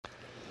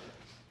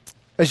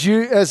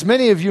As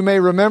many of you may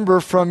remember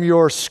from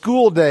your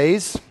school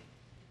days,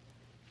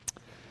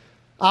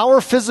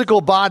 our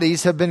physical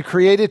bodies have been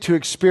created to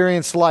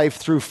experience life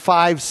through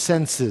 5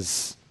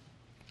 senses.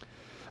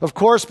 Of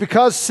course,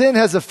 because sin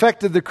has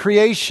affected the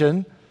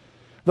creation,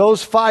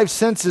 those 5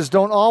 senses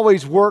don't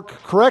always work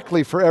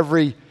correctly for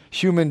every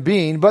human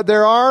being, but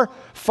there are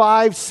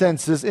 5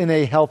 senses in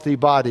a healthy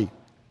body.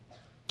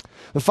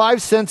 The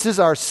 5 senses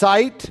are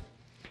sight,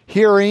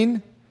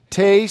 hearing,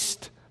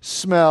 taste,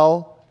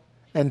 smell,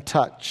 and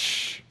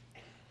touch.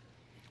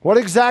 What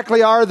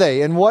exactly are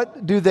they, and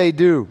what do they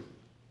do?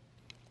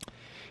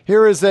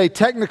 Here is a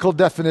technical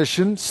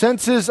definition.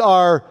 Senses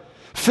are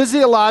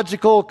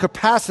physiological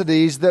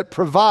capacities that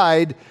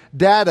provide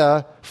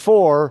data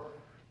for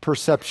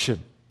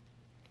perception.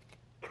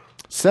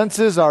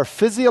 Senses are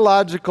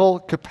physiological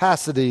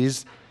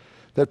capacities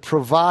that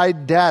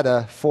provide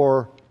data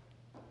for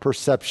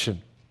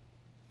perception.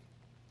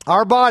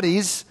 Our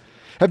bodies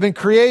have been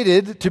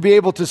created to be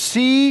able to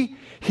see,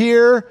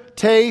 hear,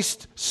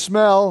 taste,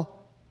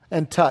 smell,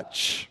 and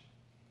touch.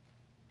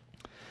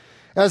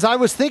 As I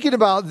was thinking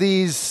about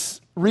these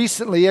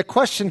recently, a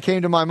question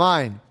came to my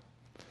mind.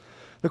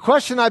 The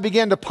question I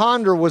began to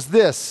ponder was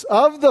this: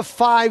 of the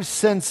 5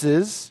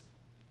 senses,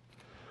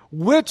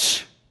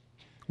 which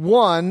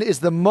one is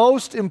the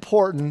most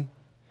important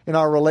in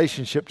our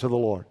relationship to the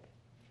Lord?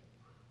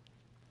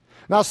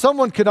 Now,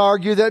 someone could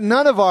argue that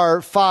none of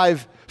our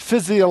 5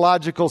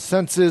 physiological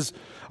senses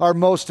are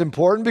most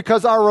important,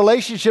 because our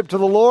relationship to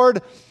the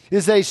Lord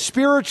is a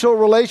spiritual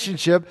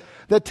relationship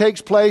that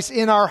takes place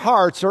in our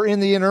hearts or in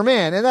the inner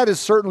man, and that is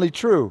certainly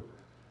true.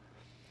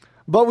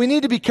 But we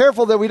need to be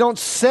careful that we don't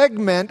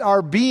segment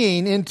our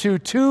being into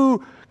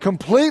 2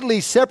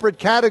 completely separate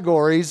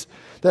categories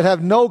that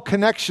have no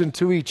connection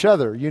to each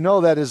other. You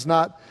know that is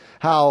not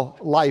how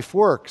life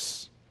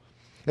works.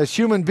 As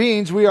human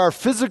beings, we are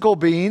physical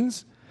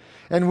beings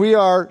and we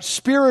are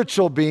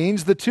spiritual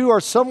beings. The 2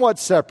 are somewhat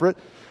separate,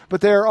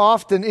 but they are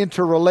often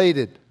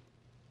interrelated.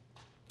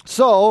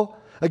 So,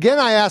 again,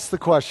 I ask the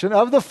question,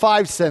 of the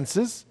 5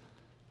 senses,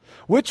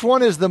 which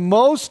one is the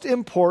most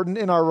important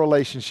in our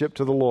relationship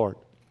to the Lord?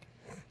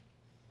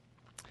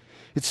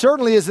 It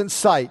certainly isn't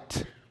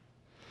sight,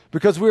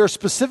 because we are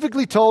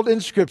specifically told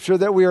in Scripture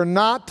that we are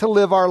not to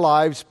live our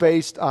lives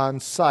based on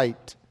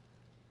sight.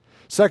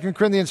 2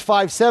 Corinthians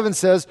 5:7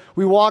 says,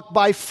 we walk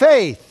by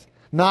faith,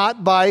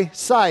 not by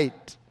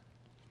sight.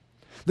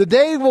 The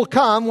day will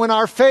come when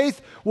our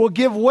faith will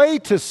give way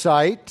to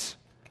sight,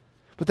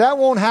 but that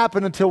won't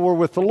happen until we're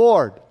with the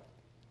Lord.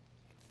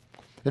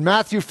 In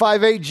Matthew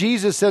 5:8,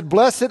 Jesus said,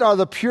 "Blessed are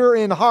the pure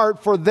in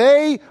heart, for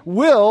they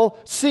will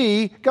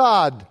see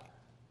God."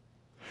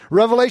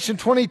 Revelation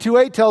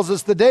 22:8 tells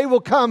us the day will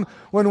come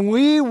when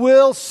we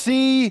will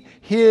see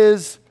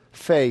His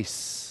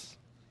face.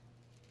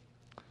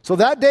 So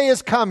that day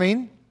is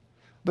coming,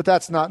 but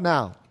that's not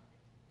now.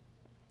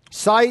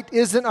 Sight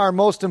isn't our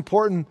most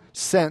important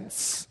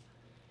sense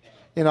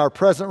in our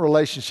present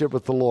relationship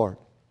with the Lord.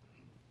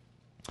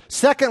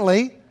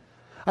 Secondly,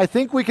 I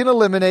think we can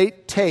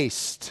eliminate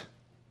taste.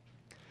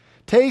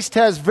 Taste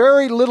has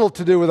very little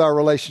to do with our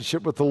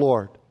relationship with the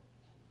Lord.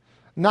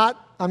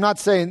 I'm not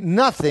saying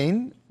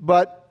nothing,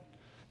 but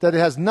that it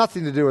has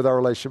nothing to do with our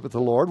relationship with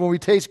the Lord. When we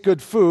taste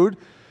good food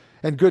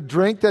and good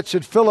drink, that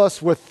should fill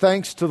us with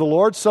thanks to the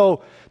Lord.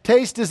 So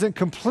taste isn't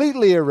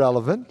completely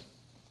irrelevant.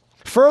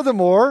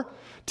 Furthermore,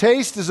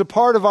 taste is a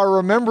part of our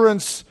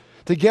remembrance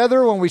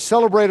together when we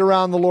celebrate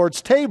around the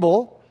Lord's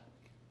table.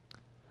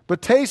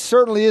 But taste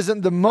certainly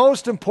isn't the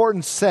most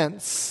important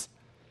sense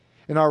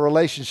in our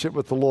relationship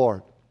with the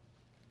Lord.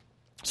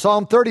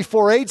 Psalm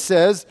 34:8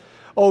 says,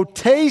 "Oh,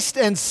 taste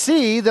and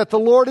see that the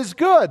Lord is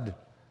good."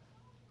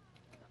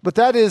 But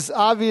that is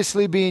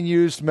obviously being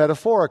used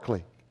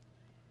metaphorically.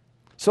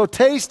 So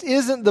taste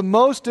isn't the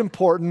most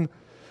important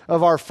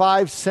of our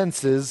 5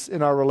 senses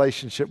in our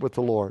relationship with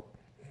the Lord.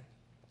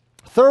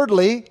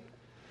 Thirdly,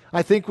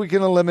 I think we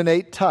can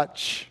eliminate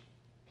touch.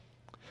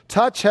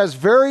 Touch has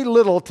very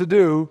little to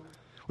do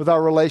with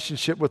our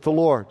relationship with the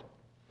Lord.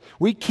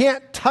 We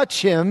can't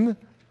touch Him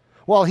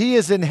while He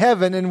is in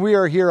heaven and we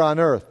are here on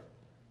earth.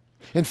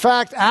 In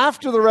fact,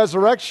 after the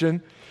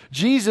resurrection,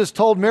 Jesus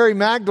told Mary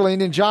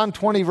Magdalene in John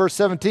 20, verse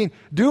 17,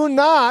 "Do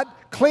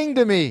not cling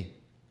to me,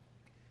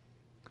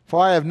 for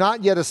I have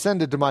not yet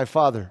ascended to my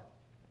Father."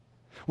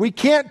 We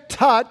can't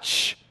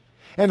touch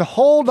and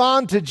hold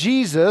on to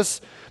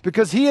Jesus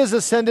because He has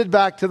ascended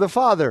back to the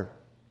Father.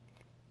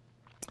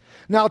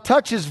 Now,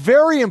 touch is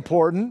very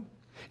important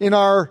in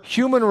our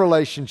human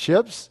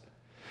relationships,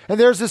 and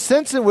there's a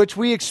sense in which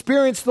we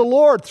experience the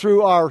Lord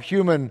through our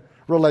human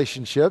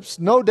relationships,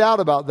 no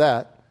doubt about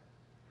that.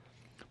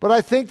 But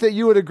I think that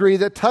you would agree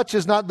that touch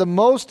is not the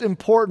most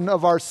important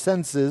of our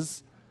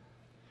senses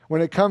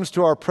when it comes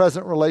to our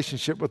present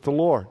relationship with the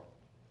Lord.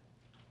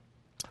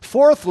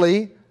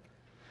 Fourthly,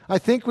 I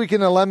think we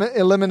can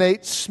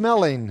eliminate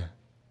smelling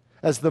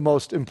as the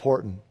most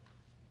important.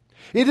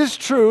 It is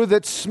true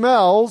that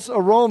smells,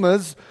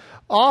 aromas,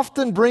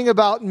 often bring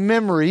about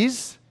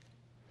memories,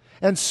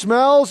 and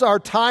smells are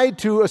tied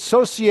to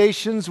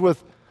associations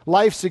with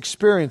life's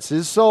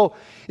experiences. So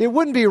it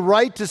wouldn't be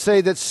right to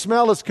say that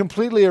smell is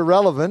completely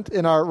irrelevant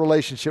in our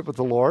relationship with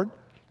the Lord.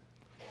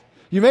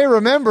 You may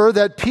remember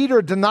that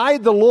Peter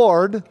denied the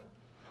Lord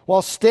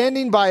while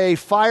standing by a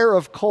fire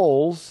of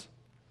coals,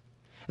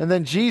 and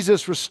then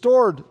Jesus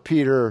restored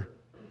Peter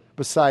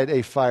beside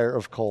a fire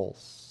of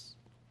coals.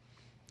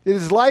 It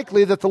is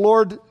likely that the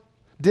Lord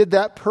did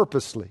that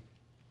purposely,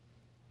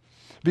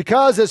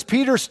 because as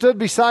Peter stood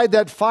beside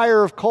that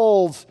fire of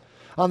coals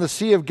on the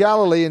Sea of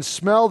Galilee and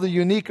smelled the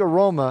unique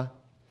aroma,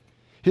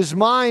 his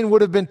mind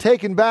would have been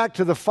taken back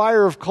to the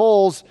fire of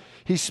coals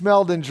he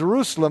smelled in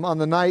Jerusalem on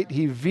the night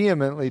he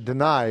vehemently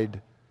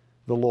denied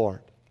the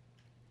Lord.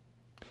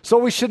 So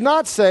we should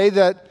not say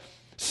that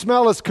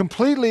smell is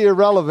completely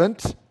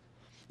irrelevant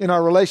in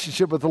our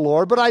relationship with the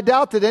Lord, but I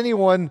doubt that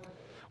anyone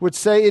would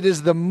say it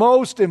is the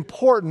most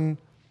important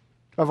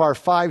of our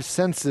five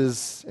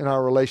senses in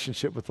our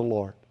relationship with the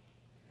Lord.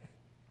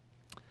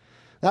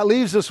 That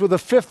leaves us with a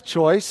fifth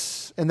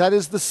choice, and that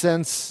is the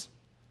sense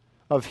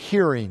of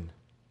hearing.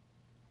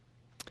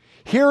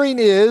 Hearing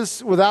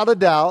is, without a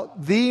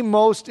doubt, the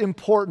most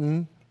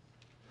important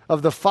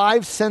of the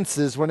five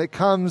senses when it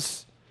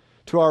comes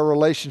to our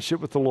relationship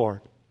with the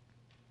Lord.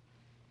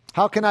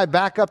 How can I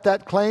back up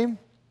that claim?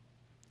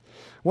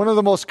 One of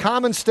the most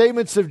common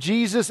statements of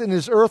Jesus in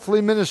his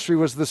earthly ministry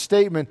was the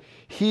statement,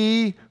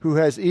 "He who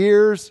has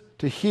ears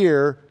to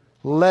hear,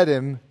 let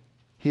him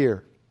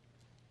hear."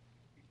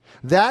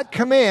 That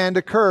command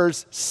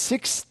occurs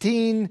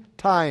 16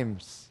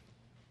 times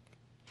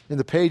in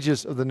the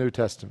pages of the New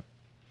Testament.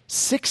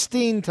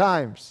 16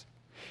 times.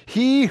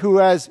 He who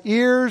has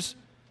ears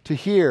to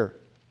hear,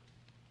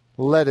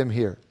 let him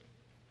hear.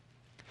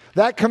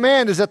 That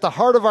command is at the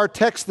heart of our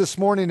text this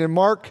morning in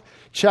Mark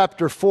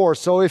chapter 4.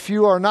 So if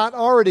you are not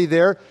already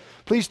there,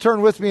 please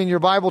turn with me in your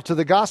Bible to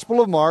the Gospel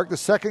of Mark, the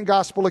second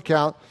Gospel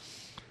account,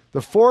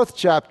 the fourth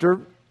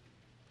chapter,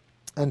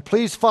 and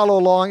please follow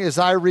along as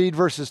I read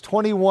verses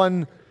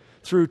 21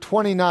 through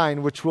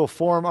 29, which will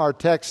form our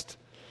text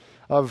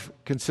of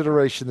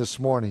consideration this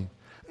morning.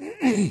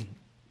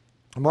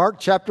 Mark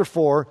chapter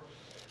 4,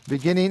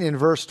 beginning in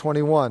verse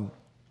 21.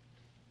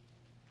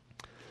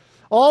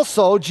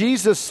 Also,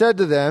 Jesus said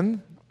to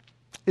them,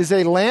 "Is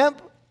a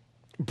lamp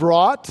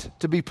brought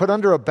to be put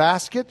under a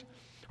basket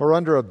or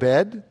under a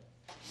bed?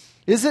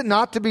 Is it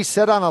not to be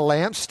set on a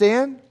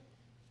lampstand?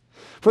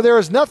 For there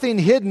is nothing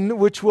hidden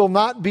which will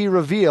not be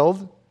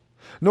revealed,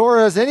 nor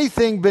has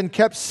anything been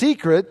kept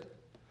secret,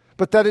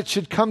 but that it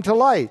should come to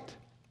light.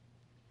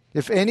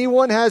 If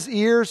anyone has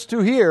ears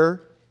to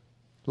hear,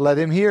 let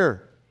him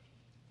hear."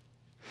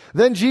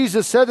 Then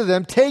Jesus said to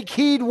them, "Take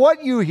heed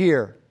what you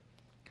hear.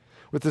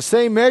 With the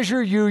same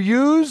measure you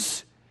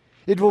use,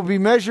 it will be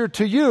measured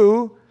to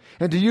you,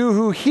 and to you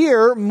who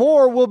hear,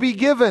 more will be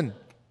given.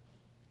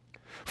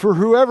 For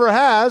whoever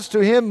has,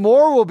 to him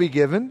more will be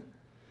given,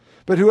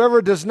 but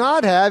whoever does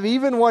not have,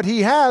 even what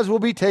he has will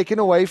be taken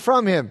away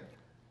from him."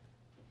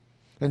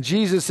 And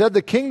Jesus said,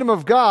 "The kingdom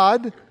of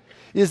God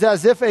is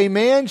as if a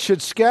man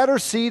should scatter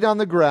seed on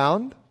the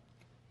ground,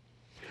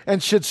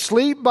 and should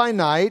sleep by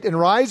night and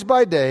rise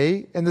by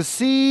day, and the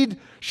seed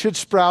should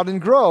sprout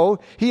and grow.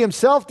 He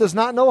himself does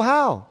not know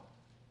how.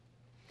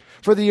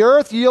 For the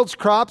earth yields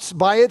crops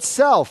by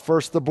itself,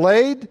 first the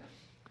blade,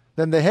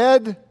 then the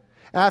head,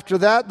 after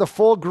that the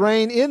full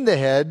grain in the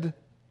head.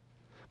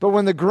 But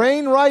when the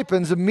grain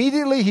ripens,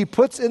 immediately he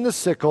puts in the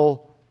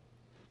sickle,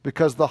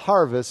 because the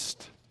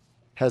harvest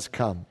has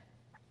come."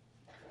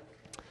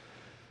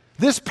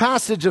 This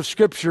passage of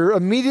Scripture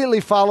immediately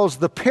follows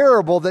the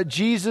parable that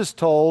Jesus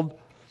told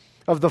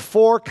of the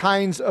four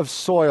kinds of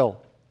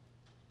soil.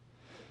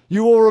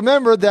 You will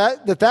remember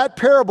that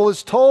parable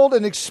is told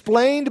and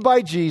explained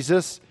by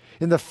Jesus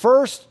in the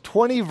first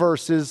 20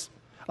 verses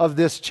of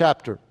this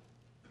chapter.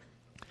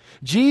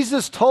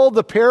 Jesus told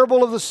the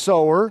parable of the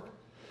sower,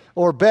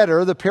 or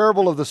better, the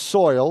parable of the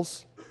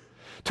soils,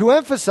 to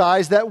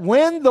emphasize that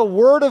when the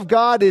Word of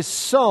God is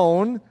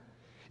sown,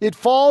 it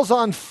falls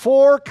on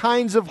four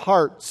kinds of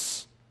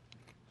hearts.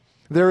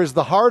 There is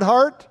the hard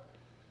heart,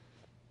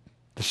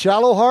 the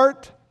shallow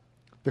heart,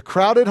 the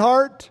crowded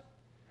heart,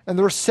 and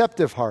the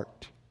receptive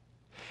heart.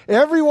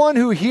 Everyone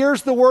who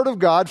hears the Word of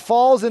God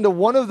falls into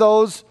one of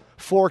those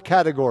four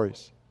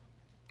categories.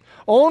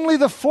 Only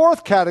the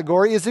fourth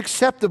category is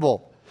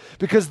acceptable,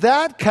 because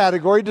that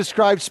category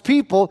describes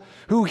people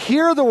who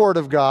hear the Word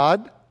of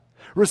God,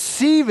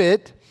 receive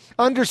it,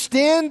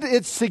 understand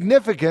its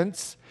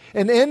significance,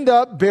 and end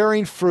up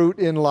bearing fruit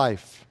in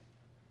life.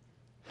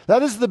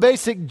 That is the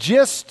basic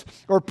gist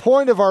or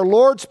point of our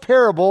Lord's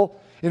parable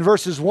in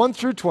verses 1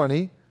 through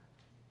 20.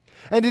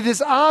 And it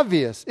is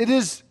obvious, it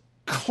is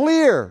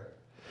clear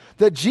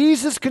that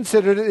Jesus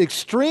considered it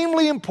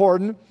extremely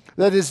important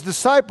that his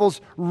disciples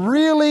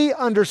really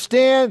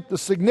understand the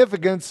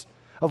significance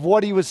of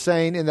what he was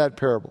saying in that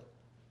parable.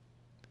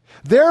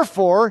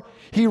 Therefore,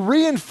 he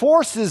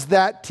reinforces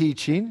that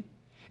teaching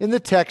in the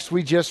text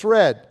we just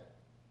read.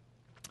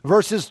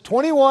 Verses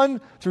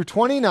 21 through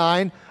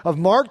 29 of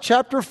Mark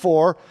chapter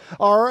 4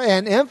 are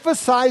an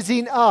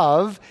emphasizing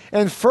of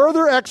and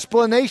further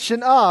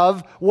explanation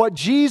of what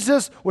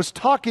Jesus was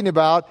talking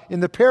about in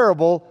the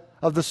parable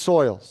of the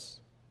soils.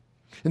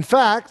 In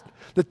fact,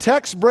 the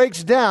text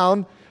breaks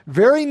down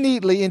very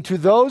neatly into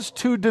those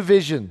two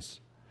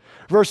divisions.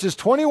 Verses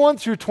 21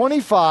 through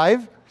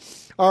 25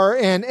 are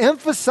an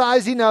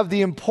emphasizing of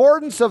the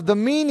importance of the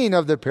meaning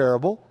of the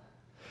parable,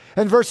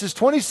 and verses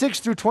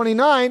 26 through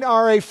 29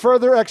 are a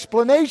further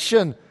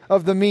explanation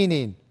of the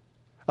meaning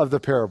of the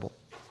parable.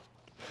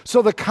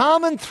 So the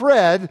common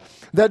thread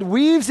that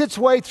weaves its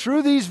way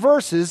through these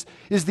verses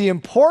is the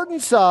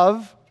importance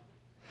of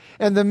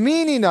and the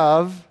meaning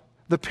of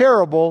the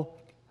parable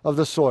of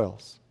the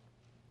soils.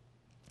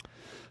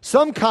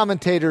 Some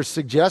commentators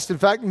suggest, in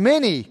fact,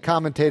 many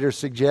commentators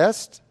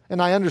suggest,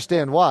 and I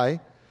understand why,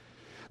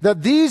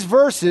 that these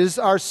verses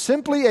are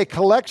simply a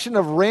collection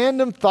of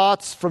random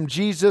thoughts from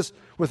Jesus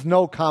with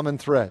no common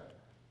thread.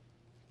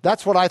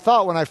 That's what I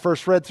thought when I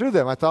first read through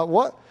them. I thought,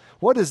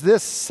 what is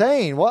this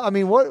saying?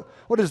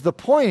 What is the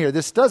point here?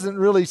 This doesn't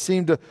really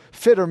seem to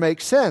fit or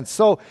make sense.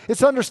 So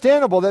it's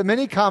understandable that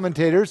many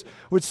commentators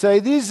would say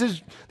these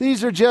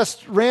are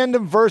just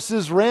random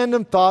verses,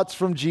 random thoughts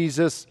from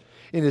Jesus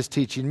in his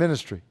teaching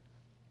ministry.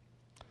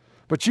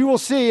 But you will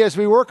see as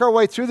we work our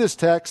way through this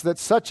text that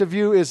such a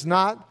view is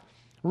not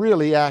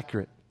really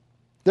accurate.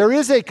 There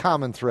is a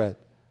common thread,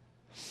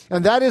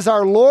 and that is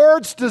our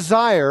Lord's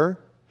desire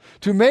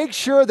to make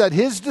sure that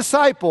his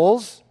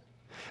disciples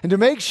and to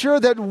make sure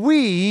that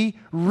we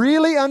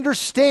really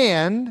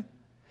understand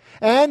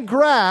and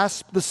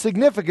grasp the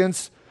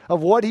significance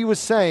of what he was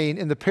saying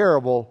in the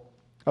parable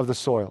of the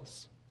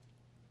soils.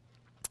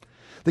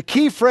 The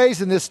key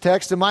phrase in this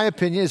text, in my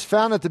opinion, is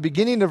found at the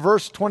beginning of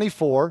verse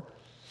 24,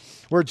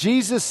 where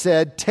Jesus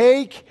said,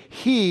 "Take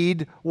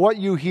heed what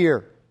you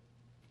hear."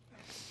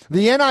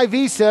 The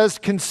NIV says,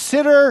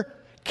 "Consider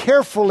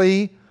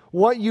carefully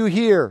what you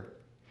hear."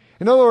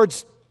 In other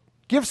words,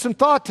 give some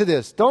thought to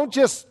this. Don't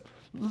just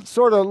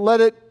sort of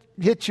let it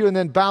hit you and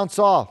then bounce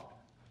off.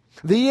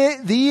 The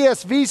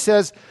ESV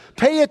says,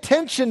 "Pay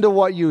attention to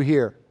what you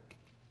hear."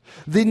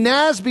 The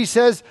NASB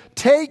says,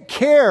 "Take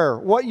care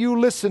what you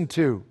listen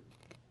to."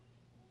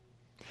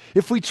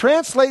 If we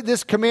translate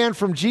this command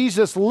from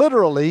Jesus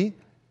literally,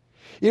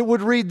 it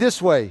would read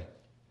this way: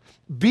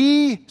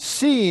 "Be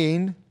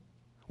seeing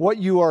what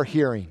you are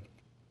hearing."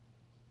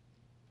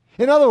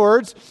 In other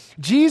words,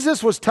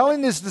 Jesus was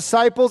telling his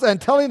disciples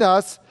and telling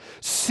us,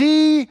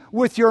 see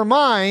with your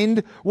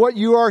mind what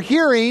you are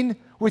hearing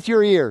with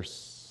your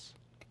ears.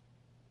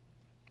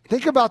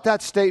 Think about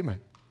that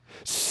statement.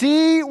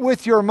 See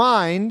with your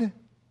mind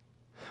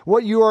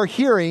what you are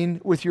hearing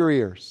with your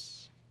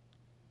ears.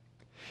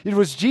 It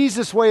was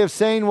Jesus' way of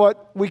saying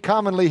what we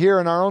commonly hear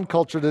in our own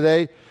culture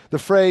today, the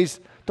phrase,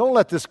 "Don't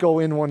let this go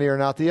in one ear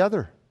and out the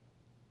other."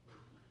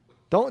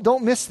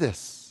 Don't miss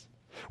this.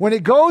 When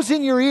it goes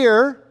in your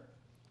ear,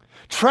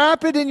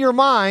 trap it in your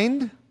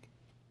mind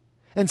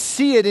and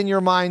see it in your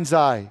mind's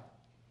eye.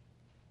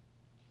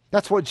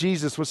 That's what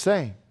Jesus was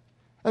saying.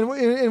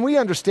 And we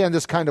understand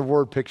this kind of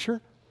word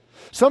picture.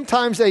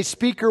 Sometimes a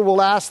speaker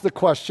will ask the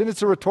question,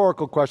 it's a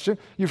rhetorical question.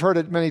 You've heard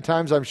it many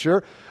times, I'm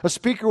sure. A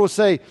speaker will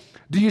say,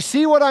 "Do you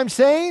see what I'm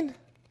saying?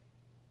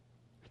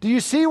 Do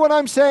you see what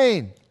I'm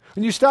saying?"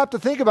 When you stop to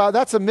think about it,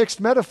 that's a mixed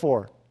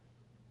metaphor.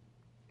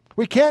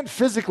 We can't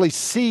physically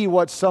see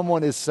what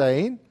someone is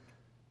saying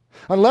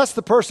unless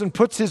the person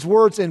puts his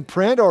words in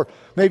print or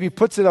maybe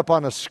puts it up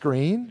on a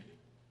screen.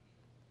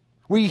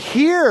 We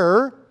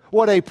hear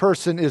what a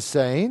person is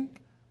saying.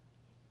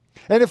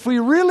 And if we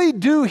really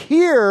do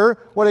hear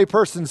what a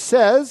person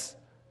says,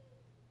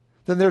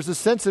 then there's a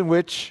sense in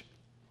which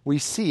we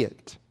see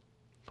it.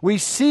 We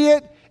see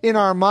it in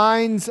our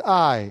mind's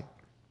eye.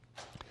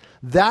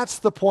 That's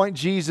the point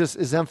Jesus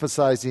is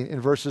emphasizing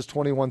in verses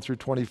 21 through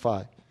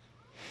 25.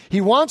 He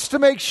wants to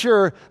make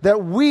sure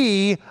that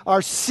we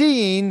are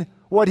seeing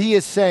what he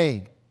is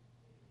saying.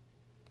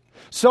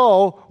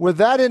 So, with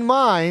that in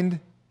mind,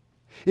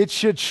 it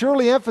should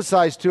surely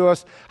emphasize to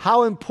us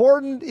how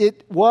important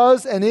it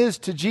was and is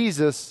to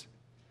Jesus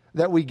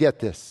that we get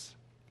this.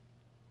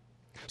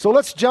 So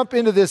let's jump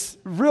into this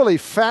really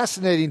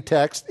fascinating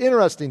text,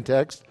 interesting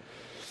text.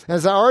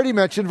 As I already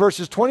mentioned,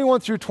 verses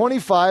 21 through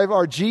 25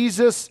 are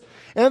Jesus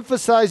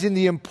emphasizing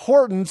the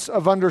importance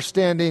of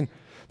understanding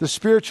the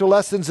spiritual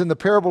lessons in the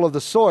parable of the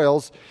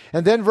soils.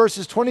 And then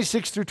verses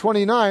 26 through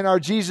 29 are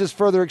Jesus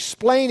further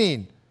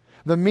explaining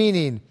the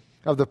meaning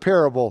of the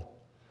parable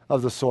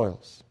of the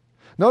soils.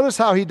 Notice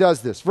how he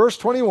does this. Verse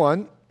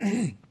 21,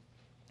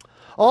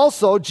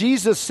 "Also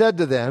Jesus said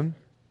to them,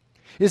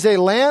 'Is a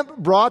lamp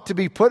brought to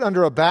be put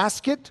under a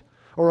basket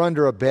or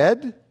under a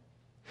bed?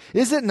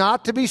 Is it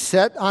not to be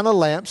set on a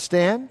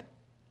lampstand?'"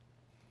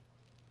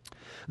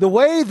 The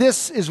way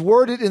this is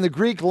worded in the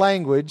Greek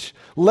language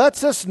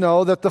lets us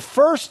know that the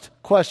first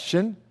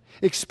question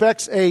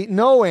expects a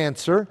no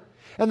answer,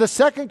 and the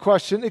second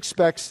question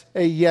expects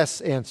a yes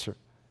answer.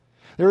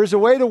 There is a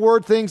way to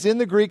word things in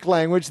the Greek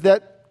language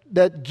that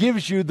that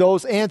gives you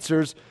those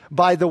answers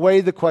by the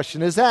way the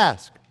question is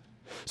asked.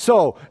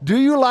 So, do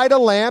you light a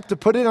lamp to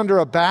put it under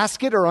a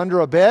basket or under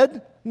a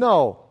bed?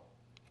 No.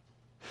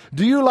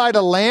 Do you light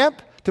a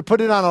lamp to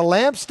put it on a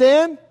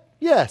lampstand?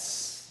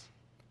 Yes.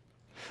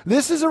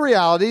 This is a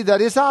reality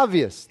that is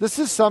obvious. This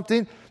is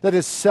something that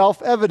is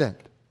self-evident.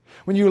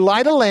 When you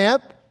light a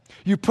lamp,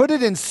 you put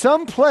it in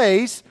some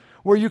place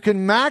where you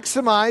can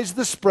maximize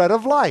the spread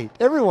of light.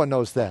 Everyone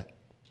knows that.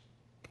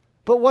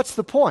 But what's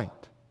the point?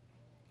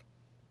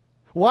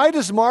 Why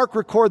does Mark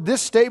record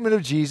this statement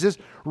of Jesus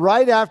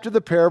right after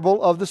the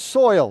parable of the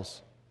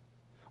soils?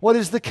 What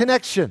is the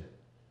connection?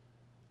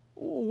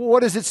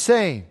 What is it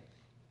saying?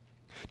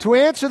 To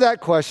answer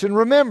that question,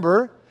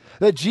 remember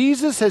that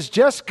Jesus has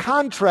just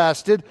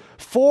contrasted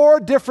 4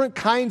 different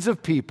kinds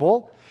of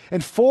people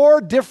and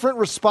 4 different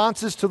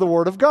responses to the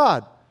Word of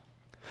God.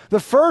 The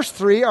first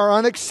 3 are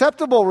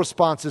unacceptable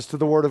responses to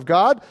the Word of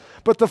God,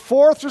 but the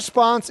 4th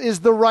response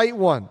is the right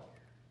one.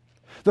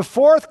 The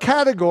 4th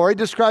category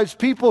describes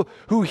people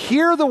who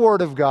hear the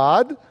Word of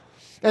God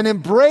and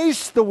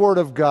embrace the Word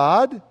of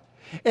God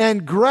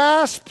and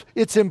grasp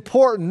its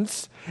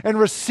importance and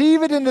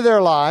receive it into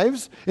their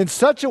lives in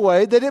such a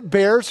way that it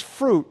bears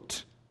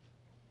fruit.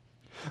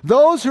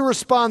 Those who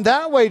respond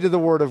that way to the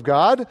Word of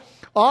God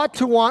ought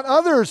to want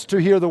others to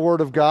hear the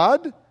Word of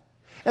God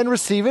and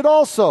receive it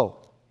also.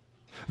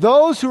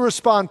 Those who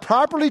respond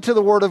properly to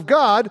the Word of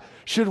God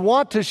should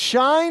want to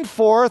shine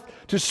forth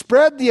to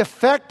spread the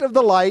effect of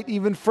the light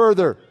even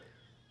further.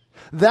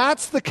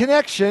 That's the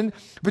connection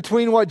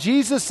between what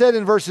Jesus said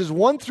in verses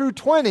 1 through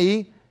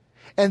 20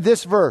 and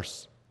this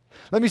verse.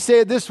 Let me say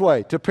it this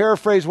way, to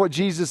paraphrase what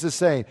Jesus is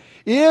saying.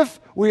 If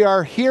we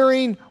are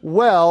hearing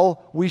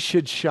well, we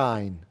should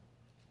shine.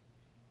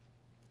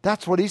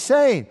 That's what he's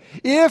saying.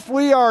 If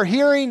we are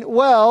hearing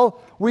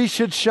well, we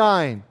should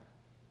shine.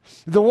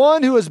 The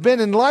one who has been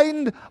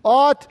enlightened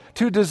ought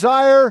to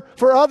desire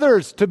for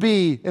others to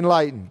be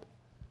enlightened.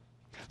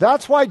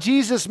 That's why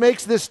Jesus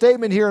makes this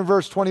statement here in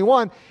verse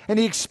 21, and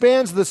he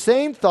expands the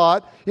same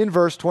thought in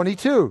verse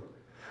 22.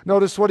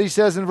 Notice what he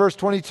says in verse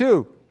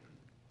 22.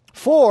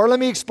 Let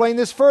me explain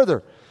this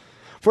further.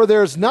 For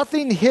there is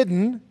nothing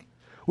hidden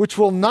which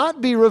will not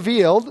be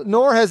revealed,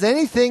 nor has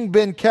anything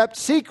been kept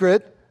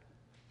secret,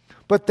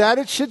 but that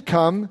it should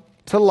come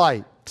to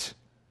light.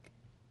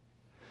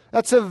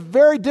 That's a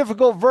very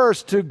difficult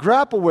verse to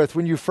grapple with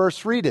when you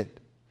first read it.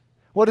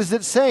 What is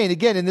it saying,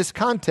 again, in this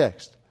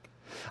context?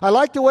 I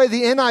like the way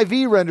the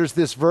NIV renders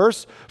this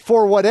verse.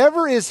 For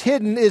whatever is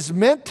hidden is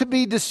meant to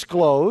be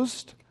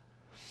disclosed,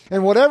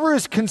 and whatever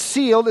is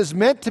concealed is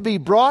meant to be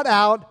brought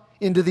out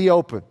into the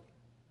open.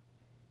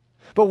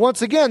 But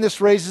once again,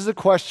 this raises a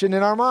question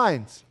in our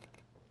minds.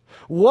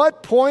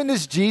 What point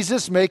is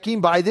Jesus making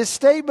by this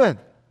statement?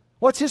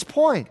 What's his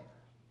point?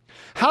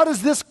 How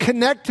does this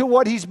connect to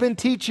what he's been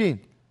teaching?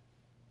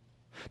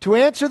 To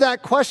answer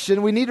that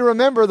question, we need to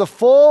remember the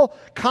full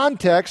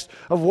context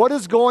of what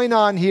is going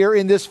on here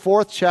in this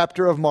 4th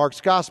chapter of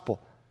Mark's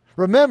Gospel.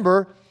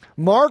 Remember,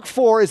 Mark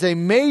 4 is a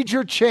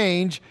major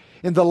change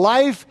in the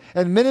life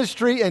and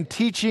ministry and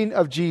teaching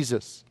of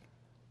Jesus.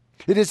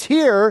 It is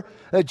here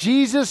that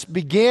Jesus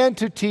began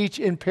to teach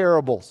in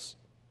parables.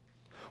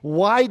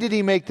 Why did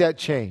he make that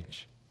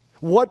change?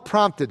 What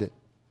prompted it?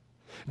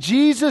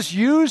 Jesus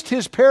used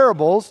his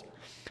parables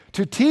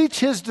to teach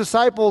his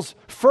disciples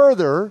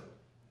further,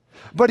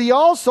 but he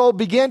also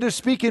began to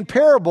speak in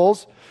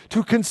parables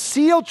to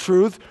conceal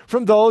truth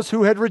from those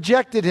who had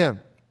rejected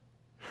him.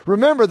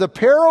 Remember, the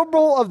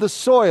parable of the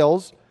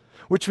soils,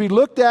 which we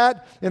looked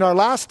at in our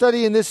last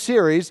study in this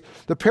series,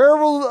 the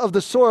parable of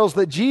the soils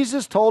that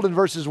Jesus told in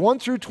verses 1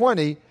 through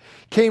 20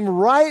 came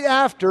right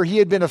after he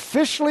had been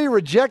officially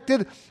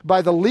rejected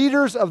by the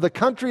leaders of the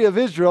country of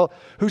Israel,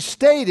 who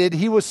stated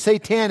he was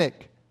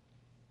satanic.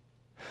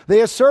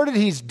 They asserted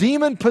he's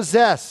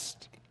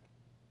demon-possessed.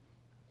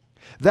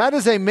 That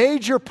is a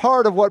major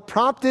part of what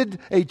prompted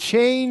a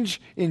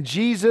change in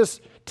Jesus'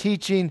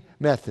 teaching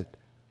method.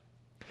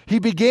 He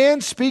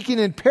began speaking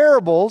in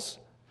parables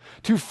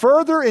to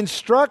further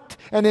instruct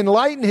and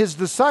enlighten his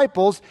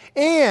disciples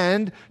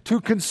and to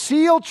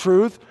conceal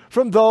truth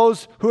from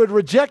those who had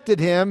rejected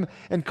him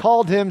and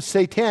called him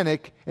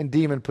satanic and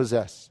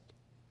demon-possessed.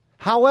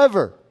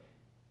 However,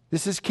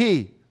 this is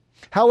key.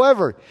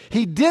 However,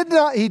 he did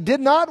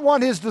not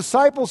want his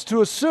disciples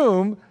to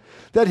assume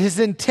that his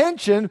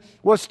intention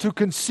was to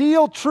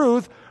conceal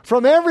truth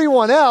from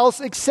everyone else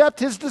except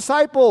his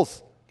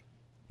disciples.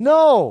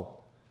 No.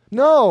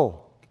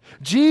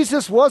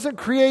 Jesus wasn't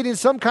creating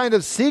some kind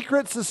of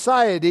secret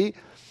society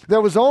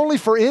that was only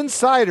for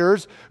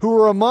insiders who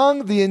were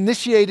among the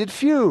initiated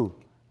few.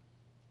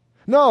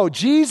 No,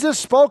 Jesus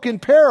spoke in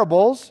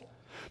parables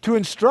to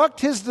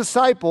instruct his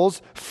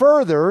disciples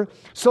further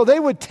so they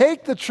would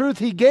take the truth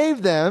he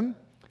gave them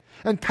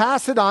and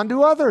pass it on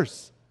to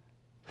others.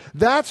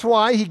 That's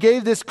why he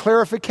gave this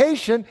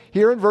clarification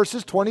here in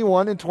verses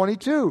 21 and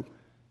 22.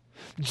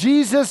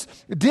 Jesus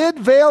did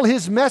veil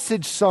his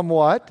message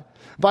somewhat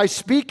by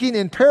speaking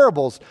in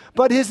parables,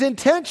 but his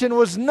intention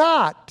was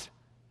not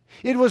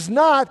It was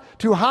not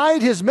to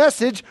hide his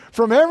message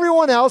from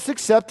everyone else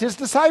except his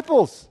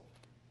disciples.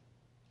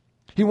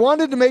 He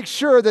wanted to make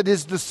sure that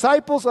his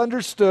disciples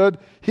understood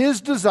his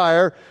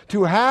desire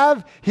to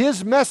have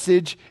his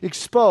message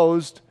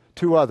exposed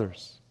to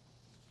others.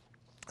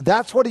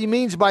 That's what he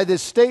means by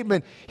this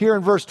statement here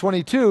in verse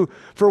 22.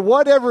 For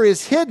whatever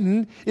is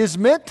hidden is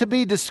meant to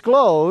be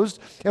disclosed,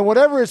 and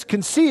whatever is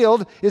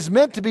concealed is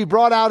meant to be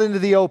brought out into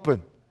the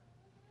open.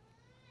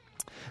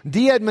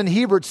 D. Edmond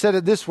Hebert said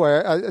it this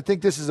way. I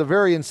think this is a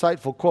very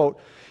insightful quote.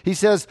 He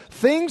says,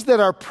 "Things that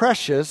are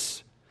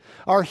precious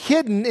are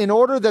hidden in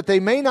order that they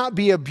may not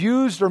be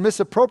abused or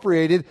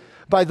misappropriated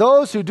by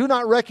those who do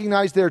not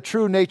recognize their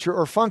true nature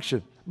or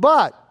function.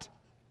 But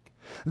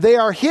they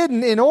are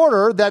hidden in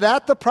order that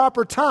at the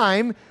proper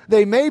time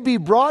they may be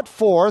brought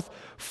forth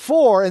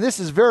for," and this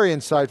is very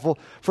insightful,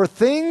 "for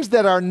things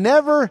that are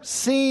never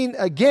seen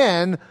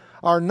again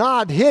are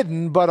not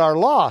hidden but are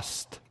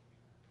lost."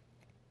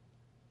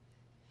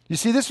 You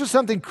see, this was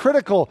something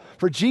critical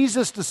for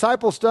Jesus'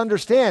 disciples to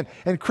understand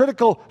and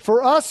critical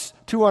for us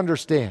to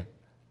understand.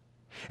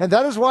 And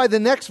that is why the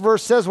next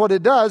verse says what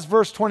it does.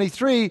 Verse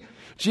 23,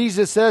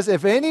 Jesus says,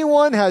 "If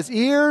anyone has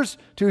ears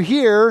to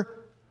hear,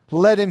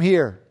 let him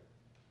hear."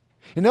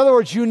 In other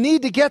words, you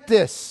need to get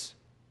this.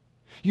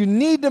 You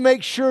need to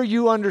make sure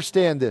you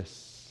understand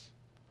this.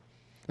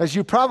 As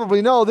you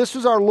probably know, this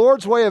was our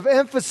Lord's way of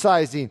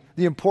emphasizing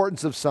the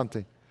importance of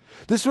something.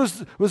 This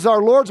was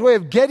our Lord's way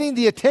of getting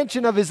the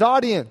attention of his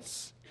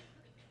audience.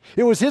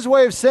 It was his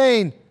way of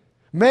saying,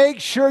 make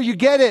sure you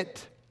get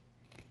it.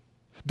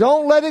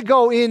 Don't let it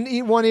go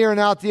in one ear and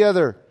out the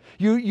other.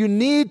 You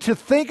need to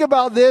think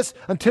about this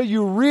until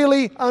you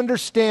really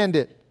understand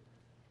it.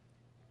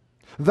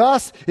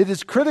 Thus, it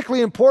is critically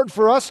important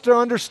for us to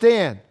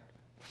understand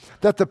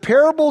that the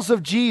parables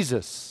of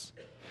Jesus,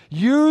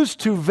 used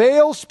to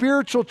veil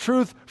spiritual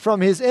truth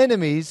from his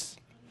enemies,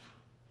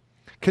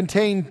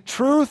 contain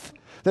truth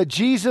that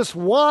Jesus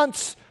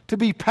wants to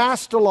be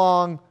passed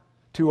along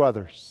to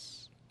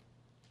others.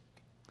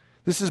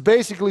 This is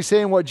basically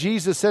saying what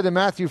Jesus said in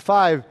Matthew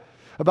 5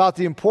 about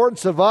the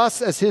importance of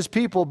us as his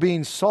people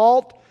being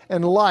salt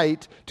and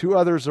light to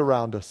others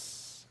around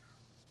us.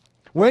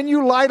 When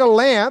you light a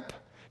lamp,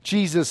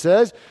 Jesus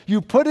says,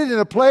 you put it in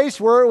a place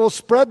where it will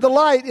spread the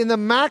light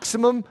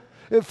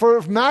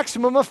for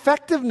maximum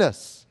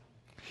effectiveness.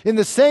 In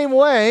the same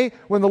way,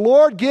 when the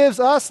Lord gives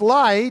us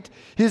light,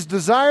 his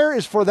desire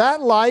is for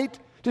that light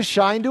to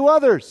shine to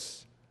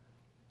others.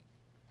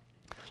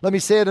 Let me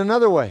say it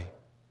another way.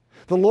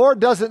 The Lord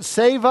doesn't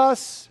save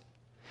us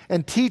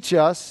and teach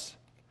us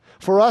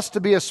for us to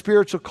be a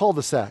spiritual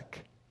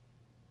cul-de-sac.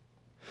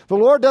 The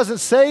Lord doesn't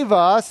save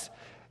us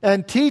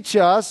and teach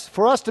us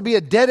for us to be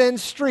a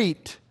dead-end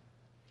street.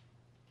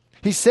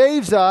 He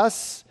saves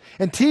us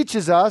and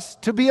teaches us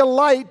to be a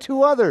light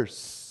to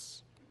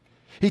others.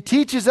 He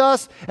teaches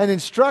us and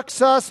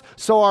instructs us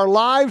so our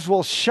lives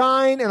will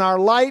shine and our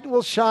light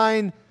will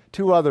shine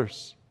to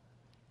others.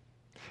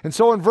 And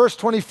so in verse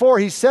 24,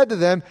 he said to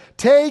them,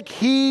 "Take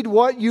heed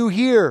what you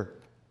hear.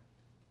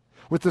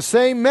 With the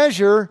same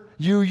measure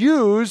you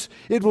use,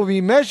 it will be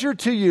measured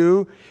to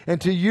you, and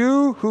to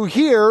you who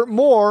hear,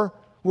 more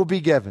will be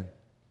given."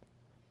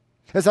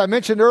 As I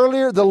mentioned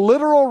earlier, the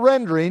literal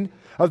rendering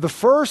of the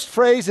first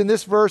phrase in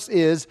this verse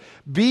is,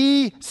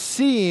 "Be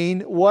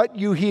seeing what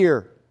you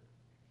hear."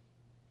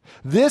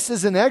 This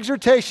is an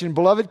exhortation,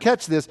 beloved,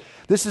 catch this.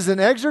 This is an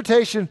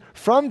exhortation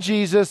from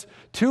Jesus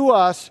to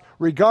us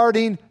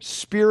regarding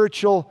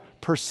spiritual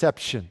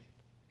perception.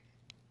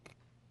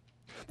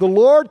 The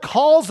Lord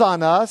calls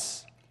on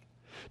us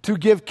to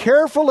give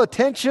careful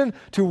attention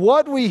to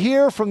what we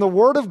hear from the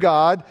Word of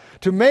God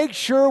to make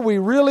sure we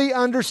really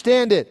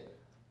understand it.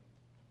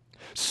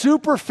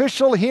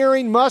 Superficial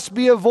hearing must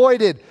be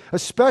avoided,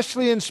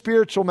 especially in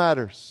spiritual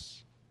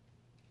matters.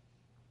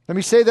 Let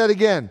me say that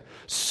again.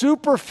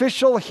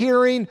 Superficial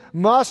hearing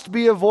must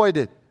be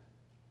avoided,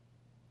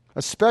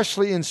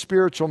 especially in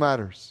spiritual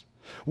matters.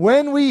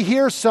 When we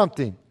hear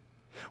something,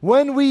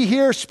 when we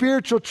hear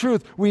spiritual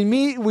truth, we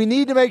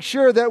need to make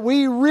sure that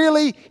we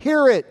really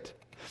hear it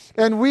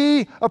and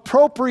we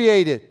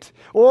appropriate it.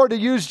 Or to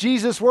use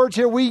Jesus' words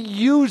here, we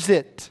use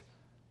it.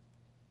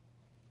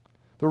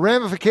 The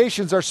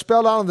ramifications are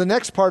spelled out in the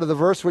next part of the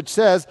verse, which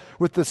says,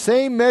 "With the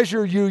same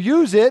measure you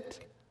use it,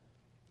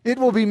 it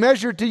will be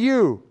measured to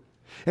you.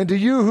 And to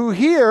you who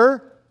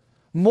hear,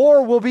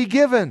 more will be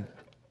given."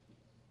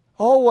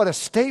 Oh, what a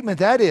statement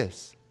that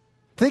is.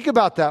 Think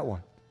about that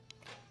one.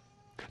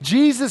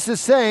 Jesus is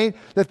saying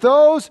that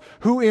those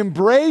who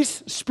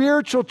embrace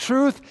spiritual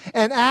truth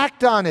and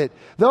act on it,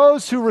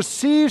 those who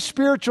receive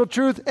spiritual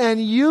truth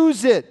and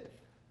use it,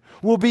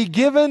 will be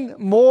given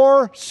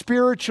more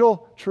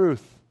spiritual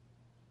truth.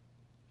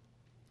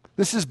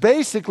 This is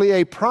basically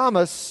a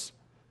promise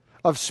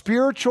of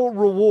spiritual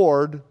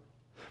reward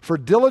for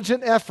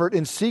diligent effort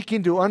in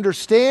seeking to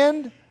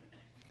understand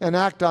and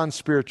act on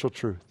spiritual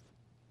truth.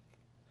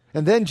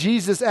 And then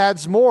Jesus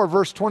adds more,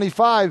 verse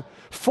 25,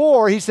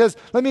 "For," he says,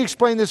 let me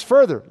explain this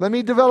further. Let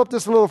me develop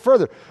this a little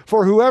further.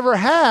 "For whoever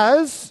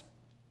has,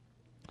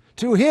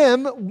 to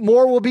him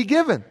more will be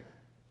given.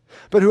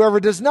 But whoever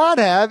does not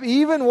have,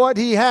 even what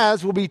he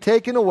has will be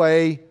taken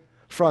away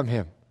from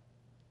him.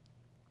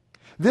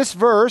 This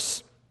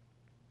verse,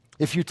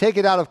 if you take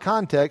it out of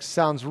context,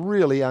 sounds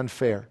really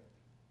unfair.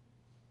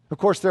 Of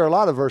course, there are a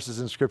lot of verses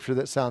in Scripture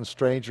that sound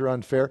strange or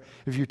unfair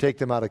if you take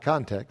them out of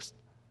context.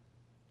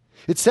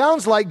 It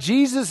sounds like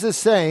Jesus is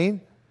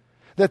saying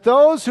that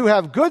those who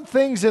have good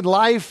things in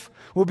life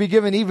will be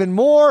given even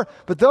more,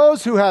 but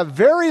those who have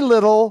very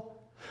little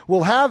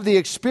will have the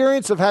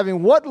experience of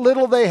having what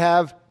little they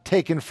have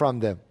taken from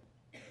them.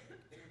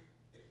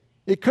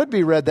 It could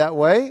be read that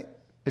way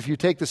if you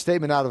take the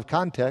statement out of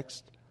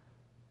context,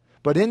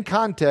 but in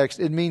context,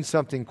 it means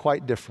something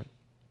quite different.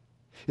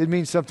 It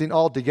means something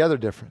altogether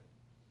different.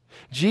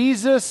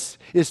 Jesus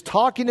is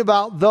talking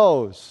about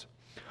those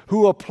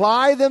who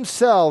apply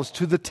themselves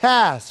to the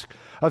task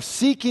of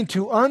seeking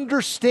to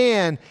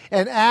understand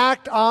and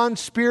act on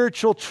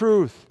spiritual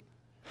truth.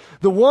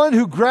 The one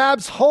who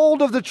grabs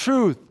hold of the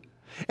truth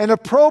and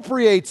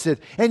appropriates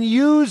it and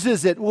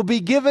uses it will be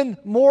given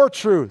more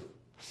truth.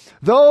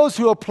 Those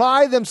who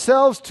apply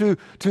themselves to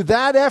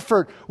that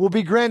effort will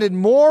be granted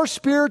more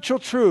spiritual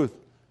truth.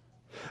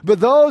 But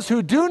those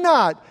who do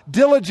not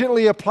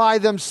diligently apply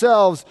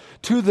themselves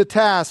to the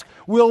task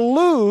will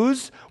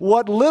lose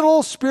what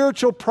little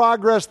spiritual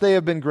progress they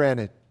have been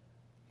granted.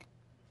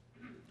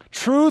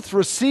 Truth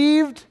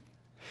received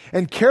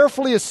and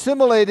carefully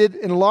assimilated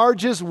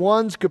enlarges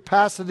one's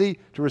capacity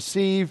to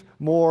receive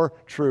more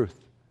truth.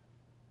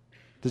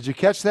 Did you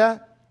catch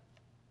that?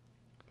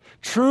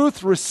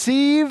 Truth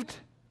received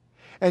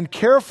and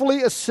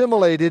carefully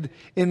assimilated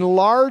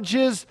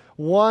enlarges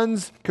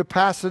one's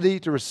capacity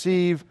to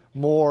receive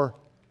more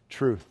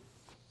truth.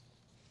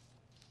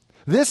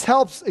 This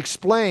helps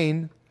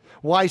explain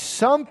why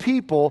some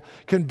people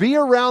can be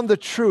around the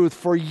truth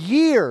for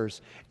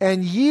years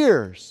and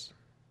years,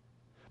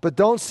 but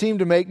don't seem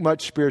to make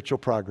much spiritual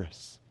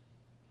progress.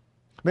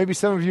 Maybe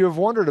some of you have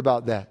wondered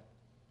about that.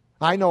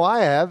 I know I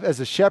have, as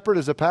a shepherd,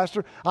 as a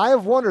pastor, I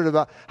have wondered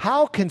about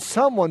how can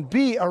someone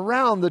be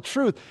around the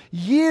truth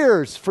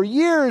for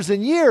years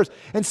and years,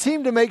 and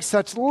seem to make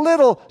such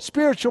little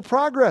spiritual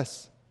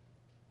progress.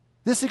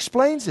 This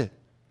explains it.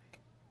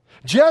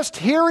 Just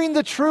hearing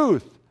the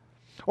truth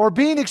or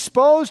being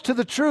exposed to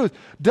the truth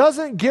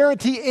doesn't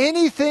guarantee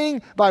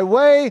anything by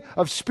way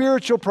of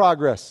spiritual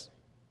progress.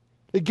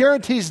 It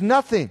guarantees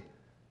nothing.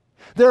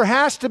 There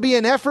has to be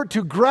an effort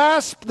to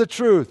grasp the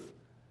truth,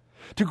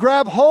 to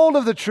grab hold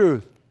of the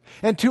truth,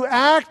 and to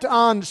act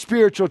on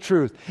spiritual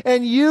truth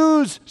and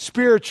use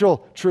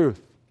spiritual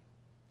truth.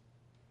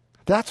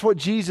 That's what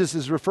Jesus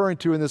is referring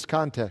to in this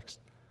context.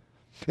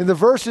 In the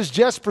verses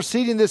just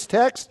preceding this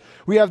text,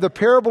 we have the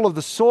parable of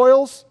the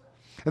soils.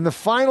 And the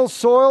final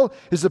soil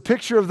is a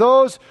picture of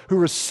those who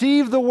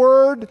receive the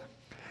word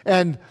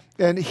and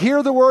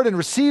hear the word and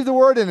receive the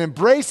word and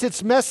embrace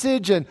its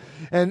message and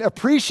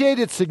appreciate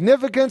its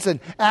significance and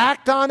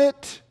act on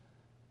it,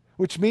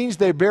 which means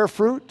they bear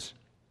fruit.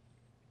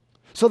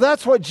 So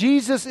that's what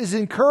Jesus is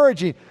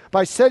encouraging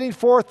by setting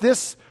forth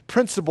this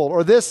principle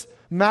or this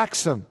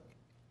maxim.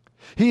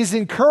 He's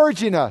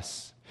encouraging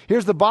us.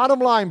 Here's the bottom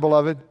line,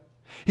 beloved.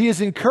 He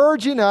is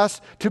encouraging us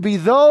to be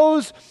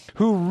those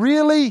who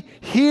really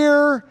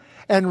hear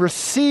and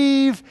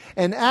receive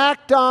and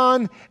act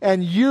on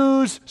and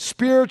use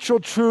spiritual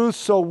truth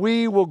so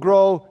we will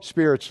grow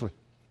spiritually.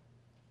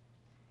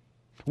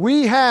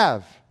 We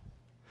have,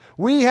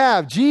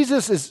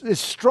 Jesus is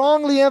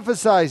strongly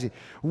emphasizing,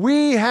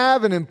 we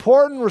have an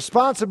important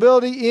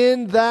responsibility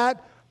in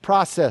that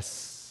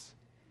process.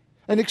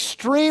 An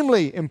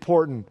extremely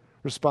important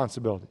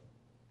responsibility.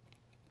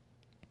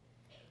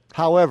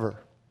 However,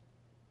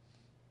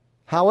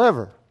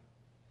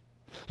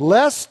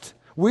 lest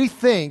we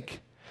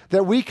think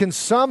that we can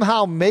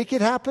somehow make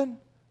it happen,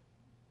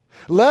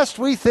 lest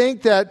we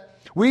think that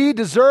we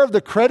deserve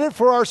the credit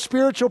for our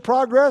spiritual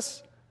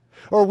progress,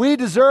 or we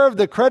deserve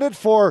the credit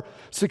for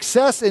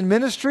success in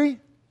ministry,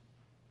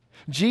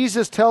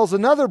 Jesus tells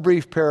another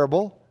brief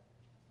parable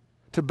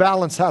to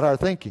balance out our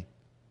thinking.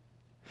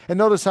 And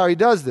notice how he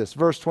does this.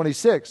 Verse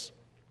 26.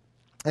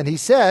 And he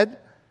said,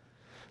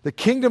 the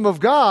kingdom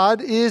of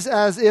God is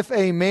as if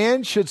a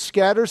man should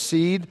scatter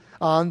seed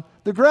on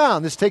the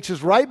ground. This takes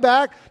us right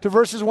back to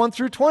verses 1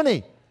 through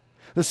 20.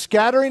 The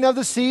scattering of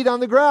the seed on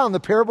the ground, the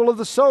parable of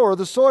the sower,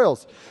 the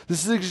soils.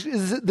 This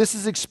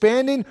is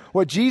expanding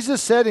what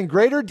Jesus said in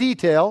greater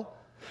detail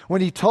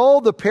when he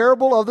told the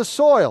parable of the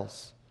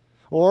soils,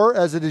 or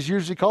as it is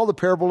usually called, the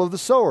parable of the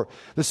sower.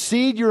 The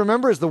seed, you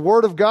remember, is the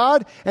word of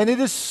God, and it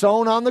is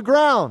sown on the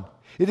ground.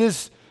 It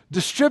is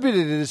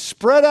distributed. It is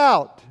spread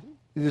out.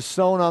 It is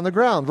sown on the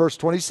ground. Verse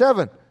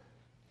 27.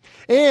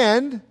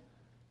 And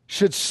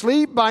should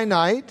sleep by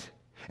night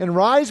and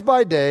rise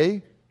by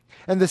day,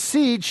 and the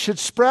seed should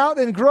sprout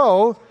and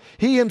grow,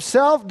 he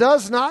himself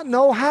does not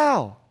know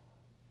how.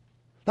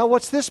 Now,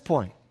 what's this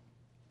point?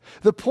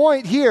 The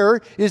point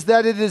here is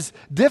that it is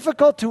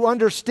difficult to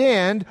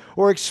understand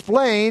or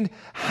explain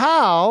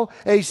how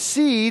a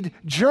seed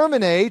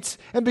germinates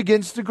and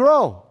begins to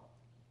grow.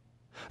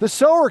 The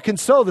sower can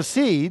sow the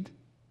seed,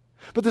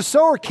 But the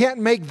sower can't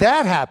make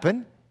that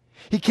happen.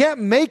 He can't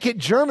make it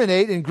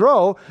germinate and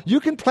grow. You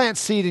can plant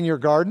seed in your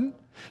garden.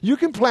 You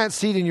can plant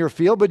seed in your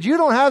field, but you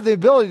don't have the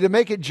ability to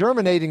make it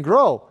germinate and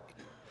grow.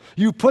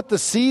 You put the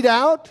seed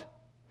out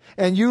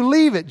and you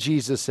leave it,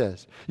 Jesus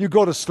says. You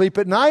go to sleep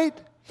at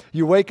night.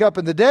 You wake up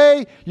in the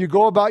day. You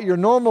go about your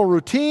normal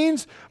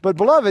routines. But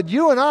beloved,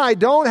 you and I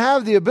don't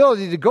have the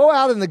ability to go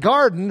out in the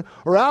garden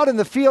or out in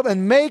the field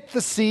and make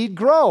the seed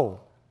grow.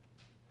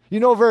 You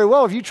know very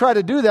well, if you try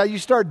to do that, you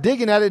start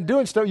digging at it and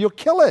doing stuff, you'll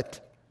kill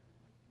it.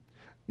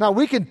 Now,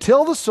 we can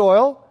till the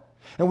soil,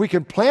 and we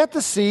can plant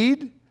the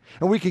seed,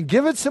 and we can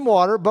give it some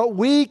water, but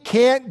we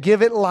can't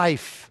give it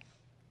life.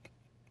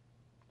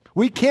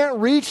 We can't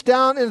reach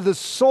down into the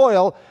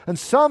soil and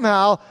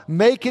somehow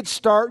make it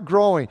start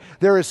growing.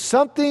 There is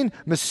something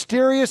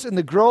mysterious in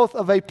the growth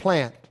of a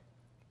plant.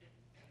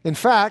 In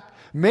fact,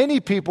 many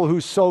people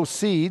who sow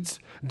seeds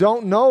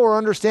don't know or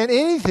understand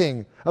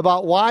anything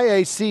about why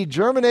a seed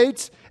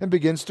germinates and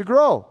begins to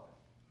grow.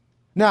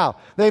 Now,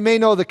 they may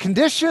know the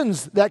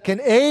conditions that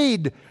can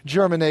aid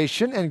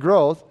germination and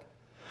growth,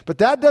 but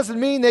that doesn't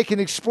mean they can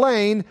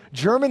explain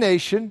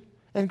germination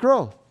and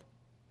growth.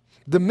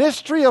 The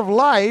mystery of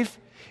life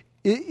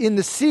in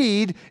the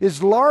seed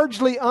is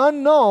largely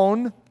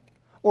unknown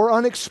or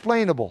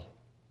unexplainable.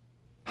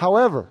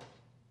 However,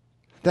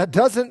 that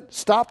doesn't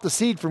stop the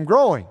seed from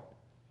growing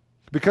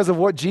because of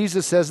what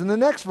Jesus says in the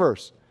next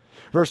verse.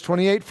 Verse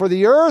 28, for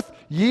the earth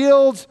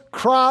yields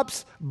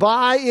crops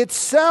by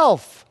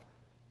itself.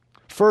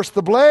 First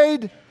the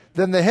blade,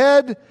 then the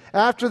head,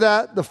 after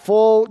that the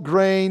full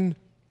grain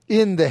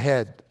in the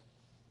head.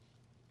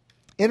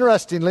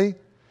 Interestingly,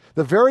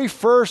 the very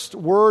first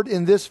word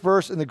in this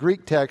verse in the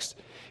Greek text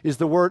is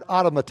the word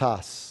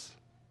automatos,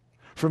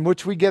 from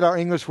which we get our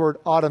English word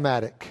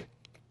automatic.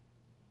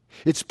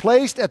 It's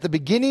placed at the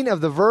beginning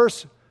of the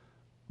verse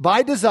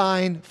by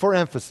design for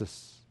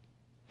emphasis.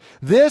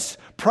 This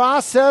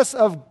process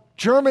of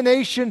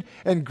germination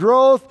and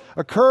growth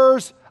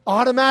occurs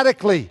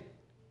automatically,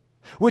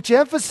 which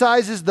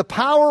emphasizes the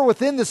power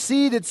within the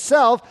seed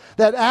itself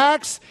that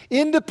acts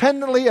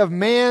independently of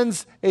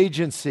man's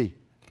agency.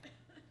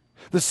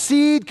 The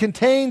seed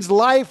contains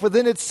life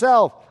within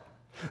itself.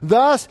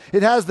 Thus,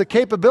 it has the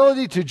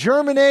capability to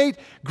germinate,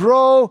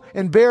 grow,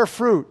 and bear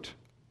fruit.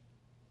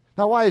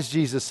 Now, why is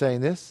Jesus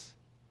saying this?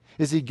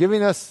 Is he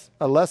giving us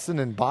a lesson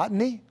in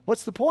botany?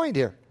 What's the point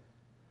here?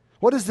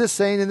 What is this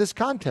saying in this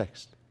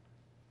context?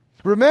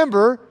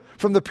 Remember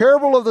from the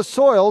parable of the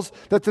soils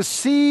that the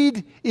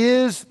seed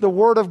is the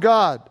Word of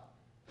God.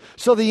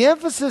 So the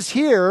emphasis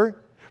here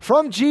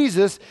from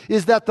Jesus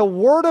is that the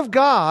Word of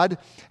God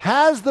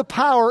has the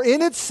power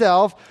in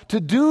itself to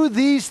do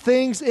these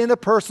things in a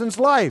person's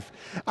life.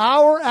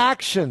 Our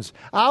actions,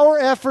 our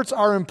efforts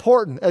are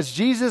important, as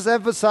Jesus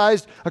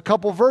emphasized a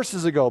couple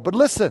verses ago. But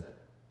listen,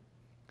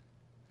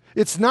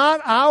 it's not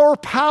our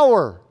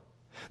power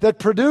that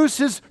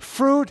produces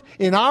fruit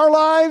in our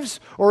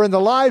lives or in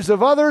the lives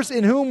of others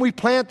in whom we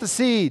plant the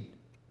seed.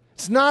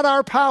 It's not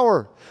our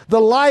power. The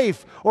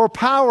life or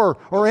power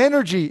or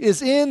energy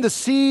is in the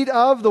seed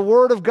of the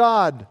Word of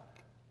God.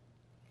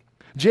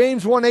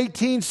 James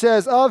 1:18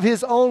 says, of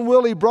his own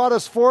will he brought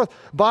us forth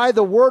by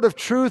the word of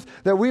truth,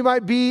 that we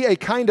might be a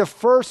kind of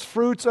first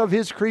fruits of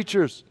his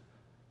creatures.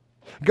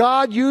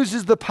 God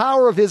uses the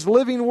power of his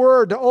living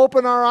word to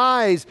open our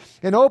eyes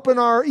and open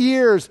our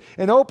ears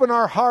and open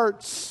our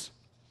hearts.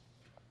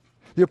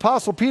 The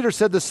Apostle Peter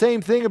said the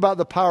same thing about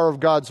the power of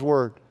God's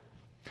word.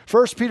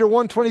 1 Peter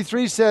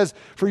 1:23 says,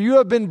 for you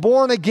have been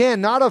born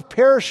again, not of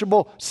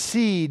perishable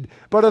seed,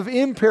 but of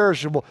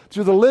imperishable,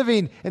 through the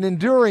living and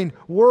enduring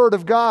word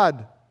of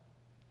God.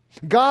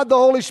 God the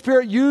Holy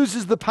Spirit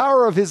uses the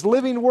power of his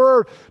living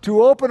word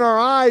to open our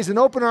eyes and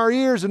open our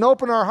ears and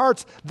open our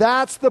hearts.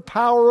 That's the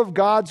power of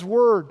God's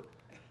word.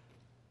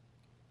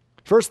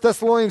 1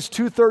 Thessalonians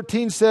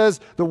 2:13 says,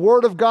 the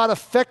word of God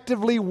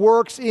effectively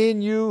works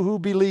in you who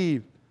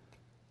believe.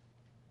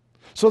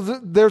 So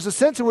there's a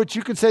sense in which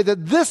you can say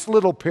that this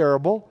little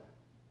parable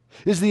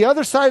is the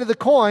other side of the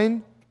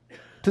coin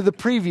to the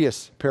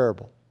previous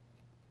parable.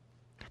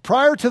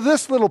 Prior to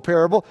this little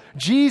parable,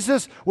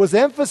 Jesus was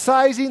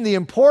emphasizing the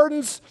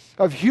importance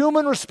of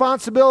human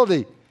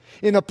responsibility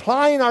in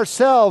applying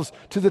ourselves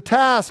to the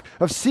task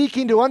of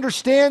seeking to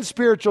understand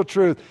spiritual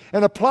truth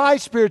and apply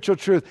spiritual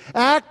truth,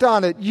 act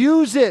on it,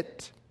 use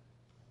it.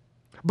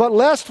 But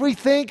lest we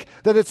think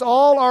that it's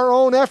all our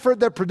own effort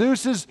that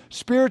produces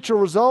spiritual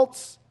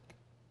results,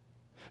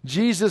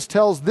 Jesus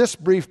tells this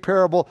brief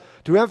parable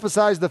to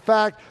emphasize the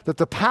fact that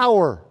the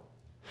power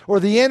or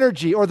the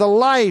energy or the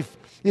life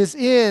is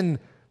in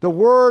the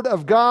Word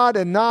of God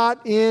and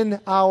not in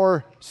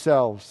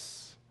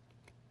ourselves.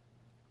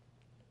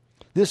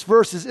 This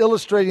verse is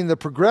illustrating the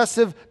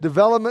progressive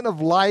development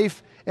of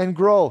life and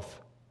growth.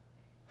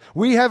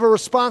 We have a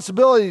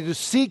responsibility to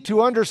seek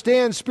to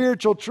understand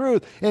spiritual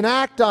truth and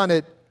act on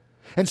it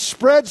and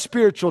spread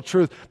spiritual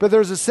truth. But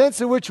there's a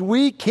sense in which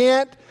we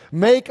can't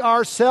make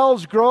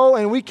ourselves grow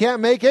and we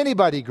can't make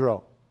anybody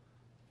grow.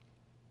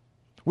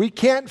 We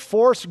can't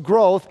force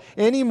growth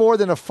any more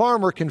than a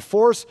farmer can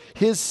force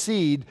his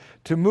seed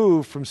to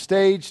move from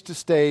stage to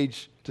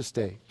stage to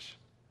stage.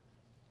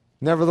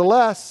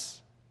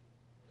 Nevertheless,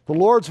 the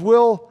Lord's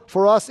will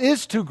for us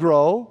is to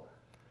grow,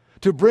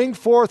 to bring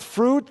forth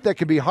fruit that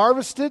can be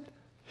harvested,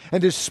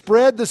 and to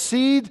spread the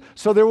seed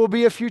so there will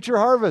be a future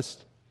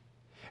harvest.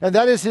 And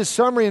that is his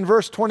summary in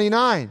verse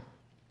 29.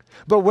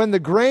 But when the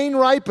grain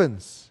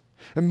ripens,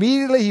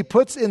 immediately he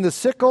puts in the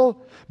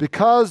sickle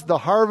because the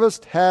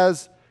harvest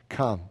has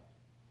come.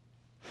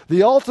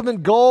 The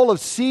ultimate goal of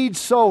seed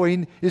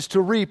sowing is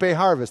to reap a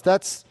harvest.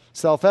 That's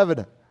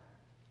self-evident.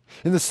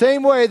 In the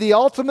same way, the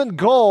ultimate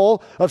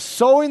goal of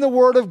sowing the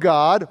Word of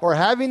God or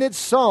having it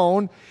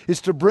sown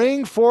is to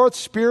bring forth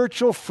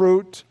spiritual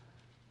fruit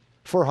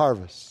for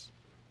harvest.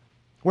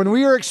 When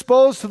we are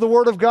exposed to the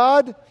Word of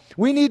God,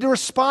 we need to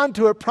respond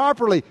to it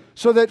properly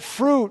so that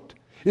fruit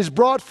is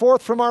brought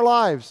forth from our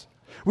lives.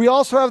 We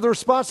also have the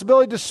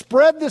responsibility to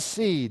spread the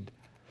seed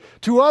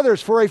to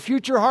others for a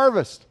future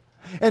harvest.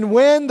 And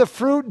when the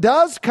fruit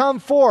does come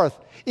forth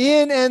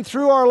in and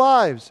through our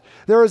lives,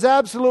 there is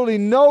absolutely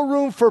no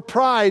room for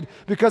pride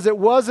because it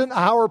wasn't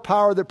our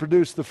power that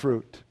produced the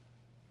fruit.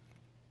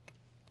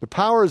 The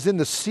power is in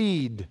the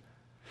seed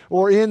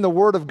or in the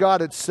Word of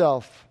God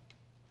itself.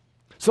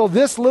 So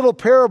this little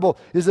parable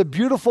is a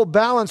beautiful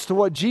balance to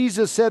what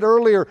Jesus said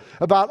earlier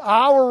about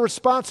our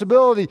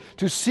responsibility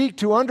to seek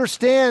to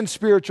understand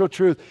spiritual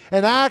truth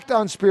and act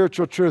on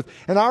spiritual truth,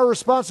 and our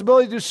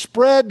responsibility to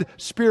spread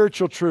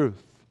spiritual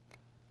truth.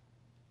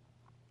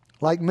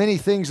 Like many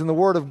things in the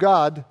Word of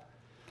God,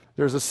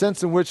 there's a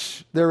sense in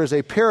which there is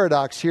a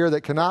paradox here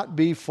that cannot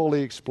be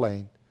fully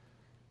explained.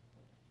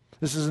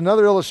 This is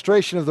another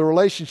illustration of the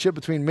relationship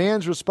between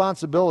man's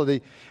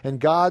responsibility and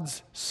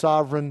God's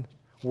sovereign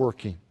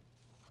working.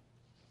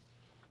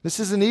 This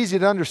isn't easy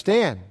to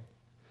understand.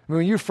 I mean,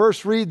 when you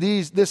first read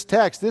this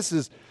text,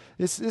 it's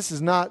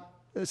not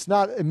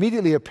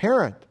immediately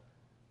apparent.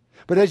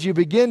 But as you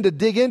begin to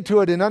dig into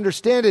it and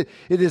understand it,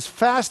 it is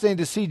fascinating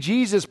to see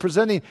Jesus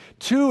presenting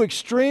two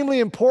extremely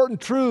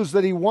important truths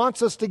that he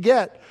wants us to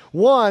get.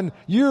 One,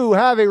 you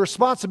have a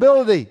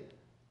responsibility.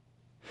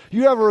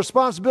 You have a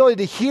responsibility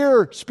to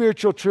hear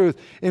spiritual truth,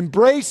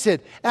 embrace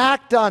it,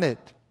 act on it.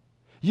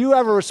 You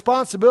have a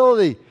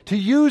responsibility to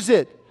use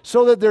it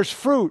so that there's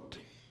fruit.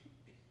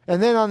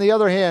 And then on the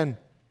other hand,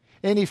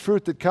 any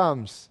fruit that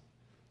comes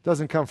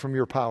doesn't come from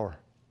your power.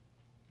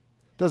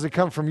 Doesn't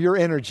come from your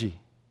energy.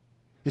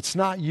 It's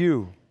not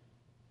you.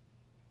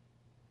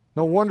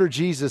 No wonder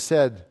Jesus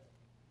said,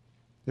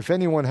 if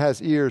anyone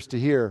has ears to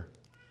hear,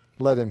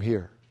 let him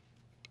hear.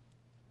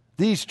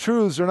 These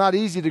truths are not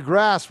easy to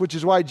grasp, which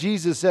is why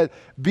Jesus said,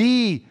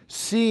 be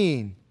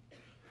seeing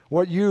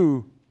what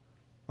you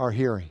are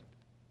hearing.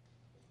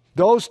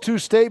 Those two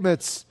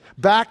statements,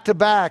 back to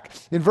back,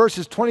 in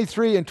verses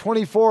 23 and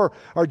 24,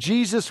 are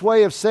Jesus'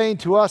 way of saying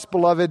to us,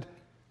 beloved,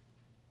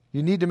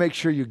 you need to make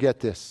sure you get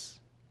this.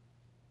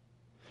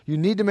 You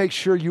need to make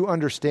sure you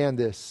understand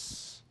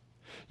this.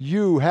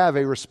 You have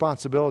a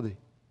responsibility.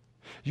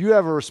 You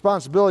have a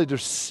responsibility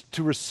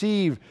to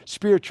receive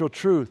spiritual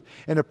truth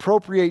and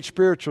appropriate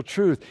spiritual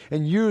truth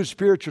and use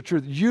spiritual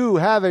truth. You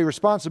have a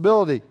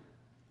responsibility,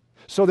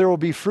 so there will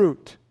be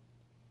fruit.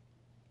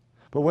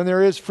 But when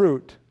there is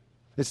fruit,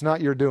 it's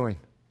not your doing.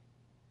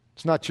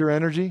 It's not your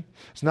energy.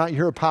 It's not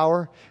your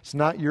power. It's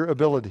not your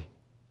ability.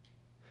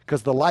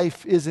 Because the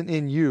life isn't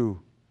in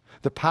you.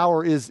 The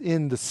power is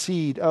in the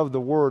seed of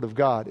the Word of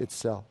God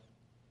itself.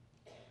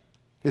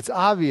 It's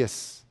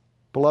obvious,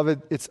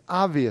 beloved, it's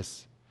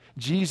obvious.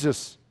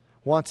 Jesus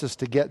wants us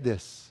to get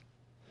this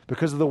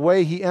because of the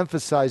way he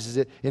emphasizes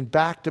it in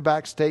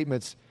back-to-back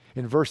statements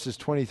in verses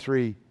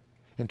 23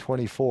 and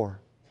 24.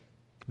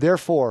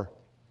 Therefore,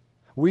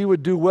 we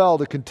would do well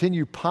to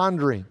continue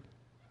pondering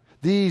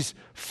these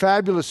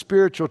fabulous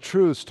spiritual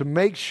truths to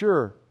make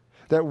sure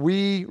that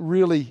we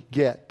really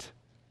get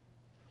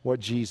what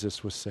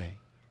Jesus was saying.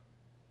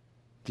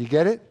 Do you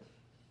get it?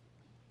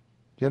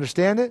 Do you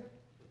understand it?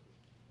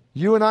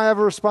 You and I have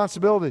a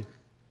responsibility.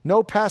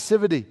 No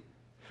passivity.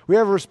 We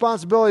have a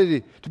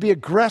responsibility to be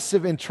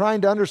aggressive in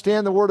trying to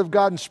understand the Word of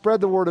God and spread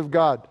the Word of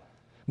God.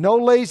 No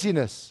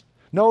laziness.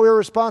 No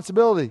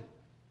irresponsibility.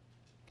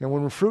 And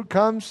when fruit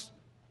comes,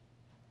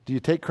 do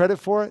you take credit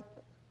for it?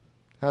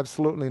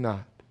 Absolutely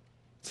not.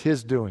 It's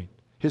His doing,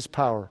 His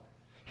power,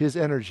 His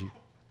energy.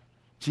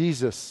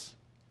 Jesus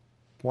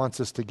wants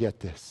us to get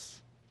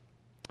this.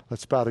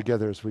 Let's bow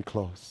together as we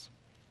close.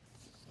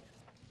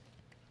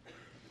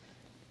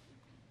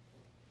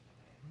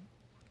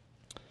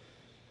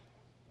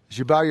 As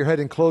you bow your head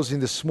in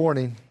closing this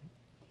morning,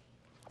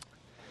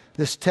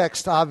 this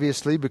text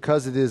obviously,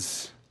 because it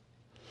is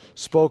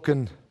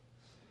spoken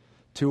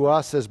to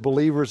us as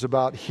believers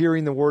about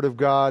hearing the Word of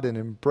God and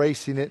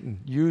embracing it and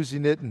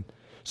using it and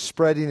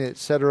spreading it,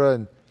 etc.,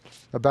 and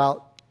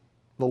about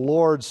the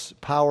Lord's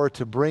power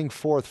to bring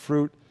forth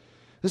fruit,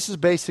 this is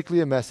basically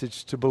a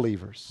message to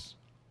believers.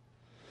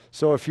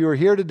 So if you're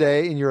here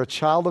today and you're a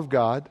child of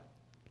God,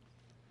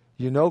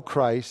 you know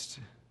Christ,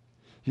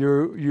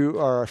 you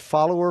are a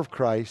follower of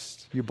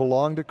Christ, you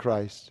belong to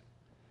Christ,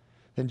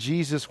 then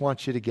Jesus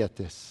wants you to get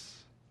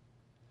this.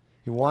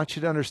 He wants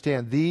you to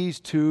understand these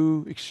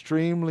two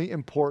extremely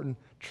important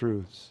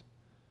truths.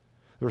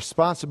 The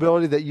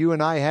responsibility that you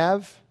and I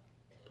have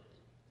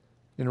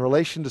in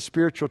relation to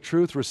spiritual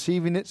truth,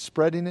 receiving it,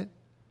 spreading it.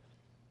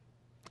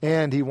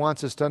 And He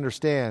wants us to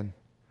understand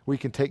we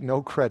can take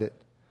no credit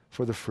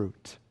for the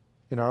fruit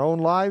in our own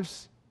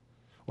lives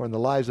or in the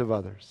lives of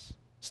others.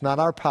 It's not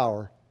our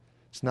power.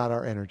 It's not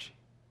our energy.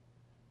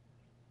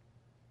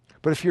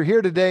 But if you're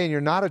here today and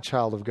you're not a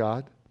child of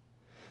God,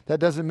 that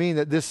doesn't mean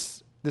that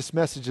this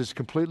message is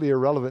completely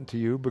irrelevant to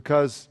you,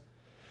 because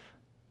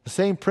the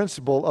same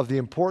principle of the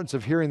importance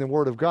of hearing the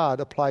Word of God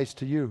applies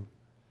to you.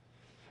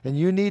 And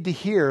you need to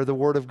hear the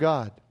Word of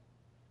God.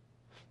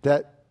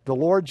 That the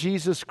Lord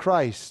Jesus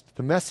Christ,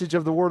 the message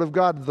of the Word of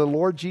God, the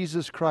Lord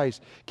Jesus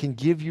Christ can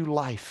give you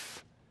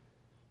life.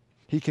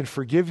 He can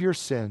forgive your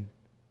sin.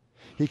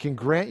 He can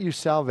grant you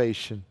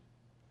salvation.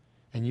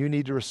 And you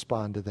need to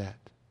respond to that.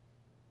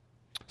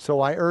 So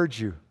I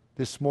urge you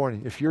this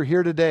morning, if you're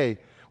here today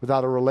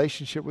without a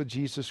relationship with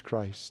Jesus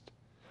Christ,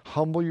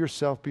 humble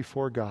yourself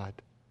before God.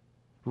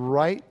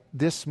 Right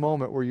this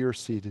moment where you're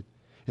seated,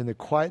 in the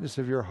quietness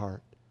of your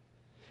heart,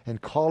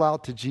 and call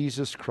out to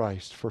Jesus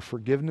Christ for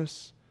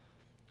forgiveness,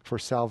 for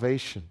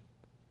salvation,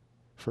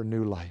 for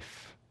new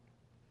life.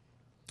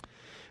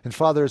 And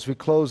Father, as we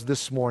close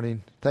this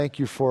morning, thank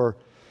you for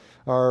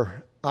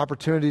our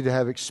opportunity to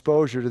have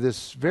exposure to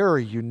this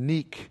very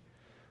unique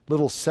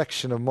little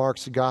section of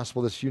Mark's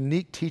gospel, this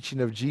unique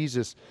teaching of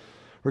Jesus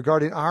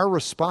regarding our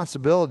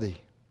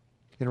responsibility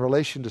in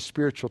relation to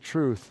spiritual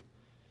truth,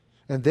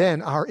 and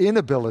then our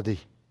inability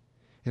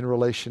in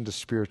relation to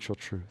spiritual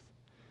truth.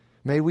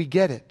 May we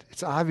get it.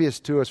 It's obvious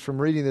to us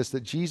from reading this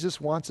that Jesus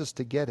wants us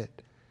to get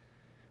it.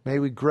 May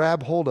we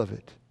grab hold of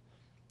it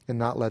and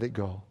not let it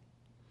go.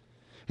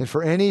 And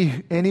for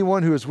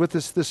anyone who is with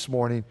us this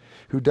morning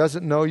who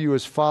doesn't know you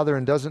as Father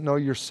and doesn't know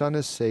your Son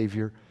as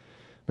Savior,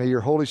 may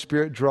your Holy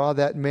Spirit draw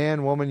that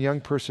man, woman,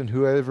 young person,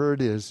 whoever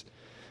it is.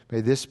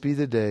 May this be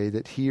the day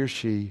that he or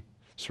she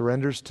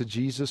surrenders to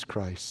Jesus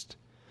Christ,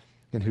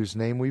 in whose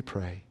name we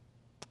pray.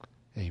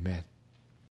 Amen.